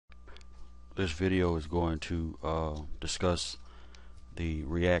This video is going to discuss the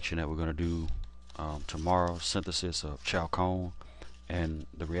reaction that we're going to do tomorrow, synthesis of chalcone. And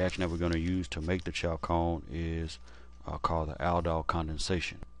the reaction that we're going to use to make the chalcone is called the Aldol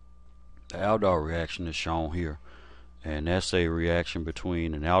condensation. The Aldol reaction is shown here, and that's a reaction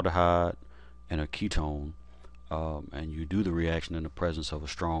between an aldehyde and a ketone, and you do the reaction in the presence of a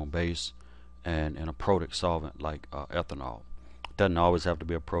strong base and in a protic solvent like ethanol. It doesn't always have to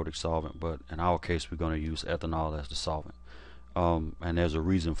be a protic solvent, but in our case we're going to use ethanol as the solvent, and there's a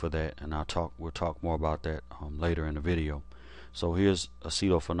reason for that, and we'll talk more about that later in the video. So here's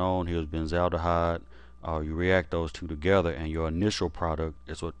acetophenone, here's benzaldehyde. You react those two together, and your initial product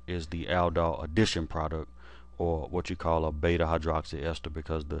is the aldol addition product, or what you call a beta hydroxy ester,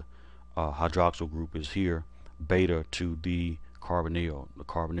 because the hydroxyl group is here, beta to the carbonyl. The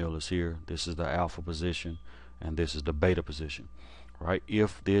carbonyl is here. This is the alpha position, and this is the beta position, right?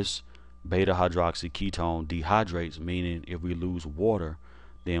 If this beta hydroxy ketone dehydrates, meaning if we lose water,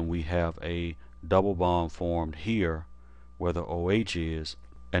 then we have a double bond formed here where the OH is,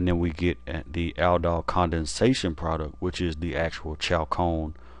 and then we get the aldol condensation product, which is the actual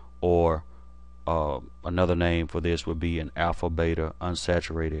chalcone, or another name for this would be an alpha beta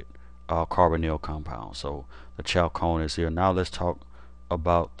unsaturated carbonyl compound. So the chalcone is here. Now let's talk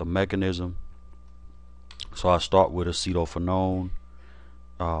about the mechanism. So I start with acetophenone.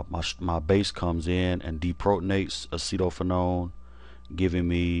 My base comes in and deprotonates acetophenone, giving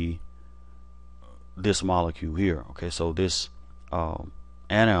me this molecule here. Okay, so this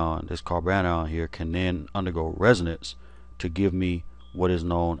anion, this carbanion here, can then undergo resonance to give me what is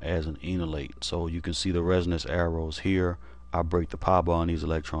known as an enolate. So you can see the resonance arrows here. I break the pi bond, these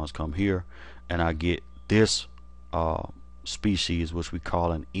electrons come here, and I get this species, which we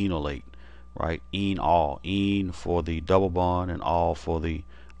call an enolate, right? En for the double bond, and all for the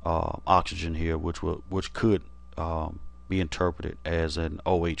oxygen here, which could be interpreted as an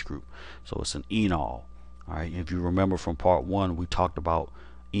OH group. So it's an enol. All right. If you remember from part 1, we talked about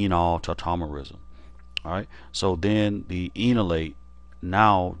enol tautomerism. All right. So then the enolate.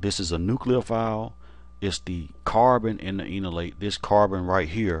 Now this is a nucleophile. It's the carbon in the enolate. This carbon right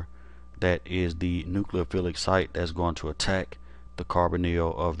here, that is the nucleophilic site that's going to attack the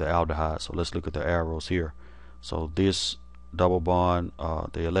carbonyl of the aldehyde. So let's look at the arrows here. So this double bond,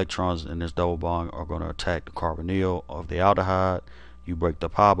 the electrons in this double bond are going to attack the carbonyl of the aldehyde. You break the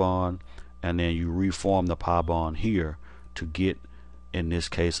pi bond, and then you reform the pi bond here to get, in this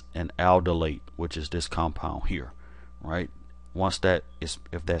case, an aldolate, which is this compound here, right? Once that is,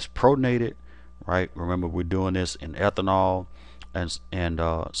 if that's protonated, right? Remember, we're doing this in ethanol, and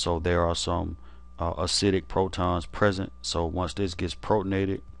so there are some acidic protons present. So once this gets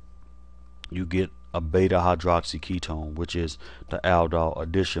protonated, you get a beta hydroxy ketone, which is the aldol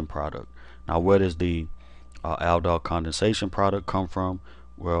addition product. Now, where does the aldol condensation product come from?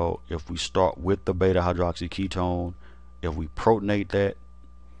 Well, if we start with the beta hydroxy ketone, if we protonate that,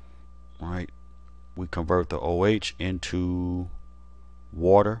 right, we convert the OH into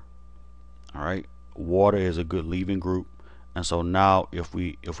water. All right, water is a good leaving group, and so now if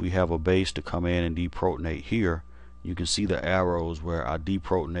we have a base to come in and deprotonate here, you can see the arrows where I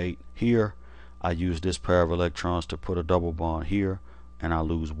deprotonate here. I use this pair of electrons to put a double bond here, and I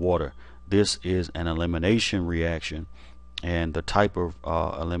lose water. This is an elimination reaction, and the type of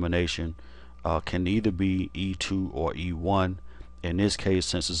elimination can either be E2 or E1. In this case,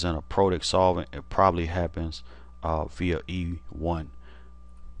 since it's in a protic solvent, it probably happens via E1.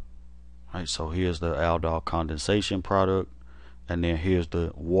 Right, so here's the aldol condensation product, and then here's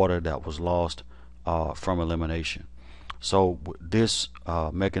the water that was lost from elimination. So this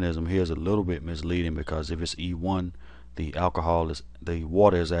mechanism here is a little bit misleading, because if it's E1, the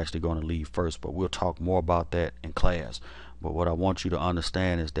water is actually going to leave first, but we'll talk more about that in class. But what I want you to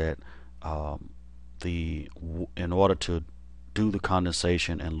understand is that in order to do the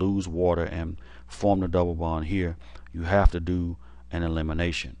condensation and lose water and form the double bond here, you have to do an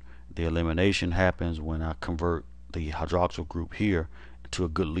elimination. The elimination happens when I convert the hydroxyl group here to a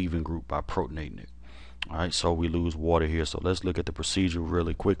good leaving group by protonating it. Alright, so we lose water here. So let's look at the procedure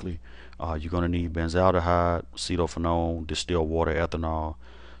really quickly. You're going to need benzaldehyde, acetophenone, distilled water, ethanol,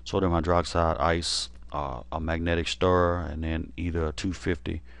 sodium hydroxide, ice, a magnetic stirrer, and then either a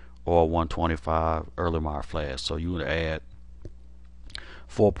 250 or 125 Erlenmeyer flask. So you would add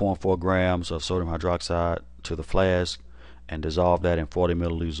 4.4 grams of sodium hydroxide to the flask and dissolve that in 40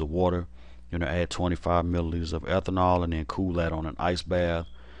 milliliters of water. You're going to add 25 milliliters of ethanol and then cool that on an ice bath.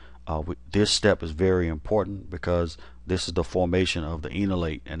 This step is very important because this is the formation of the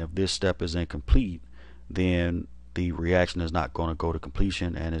enolate, and if this step is incomplete, then the reaction is not going to go to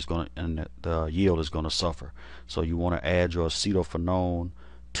completion, and the yield is going to suffer. So you want to add your acetophenone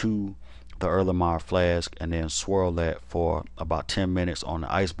to the Erlenmeyer flask and then swirl that for about 10 minutes on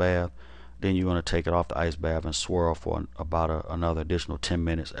the ice bath. Then you're going to take it off the ice bath and swirl for about another additional 10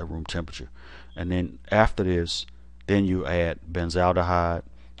 minutes at room temperature. And then after this, then you add benzaldehyde,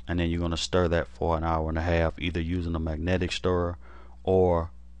 and then you're going to stir that for an hour and a half, either using a magnetic stirrer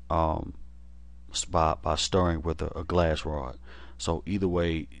or by stirring with a glass rod. So either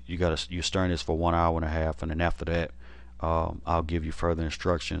way, you're stirring this for 1 hour and a half, and then after that, I'll give you further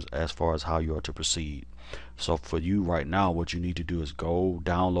instructions as far as how you are to proceed. So for you right now, what you need to do is go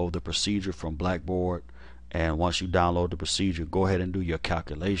download the procedure from Blackboard, and once you download the procedure, go ahead and do your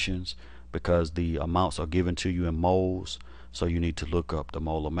calculations, because the amounts are given to you in moles. So you need to look up the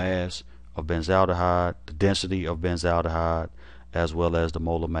molar mass of benzaldehyde, the density of benzaldehyde, as well as the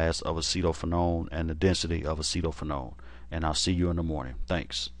molar mass of acetophenone and the density of acetophenone. And I'll see you in the morning.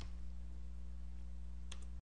 Thanks.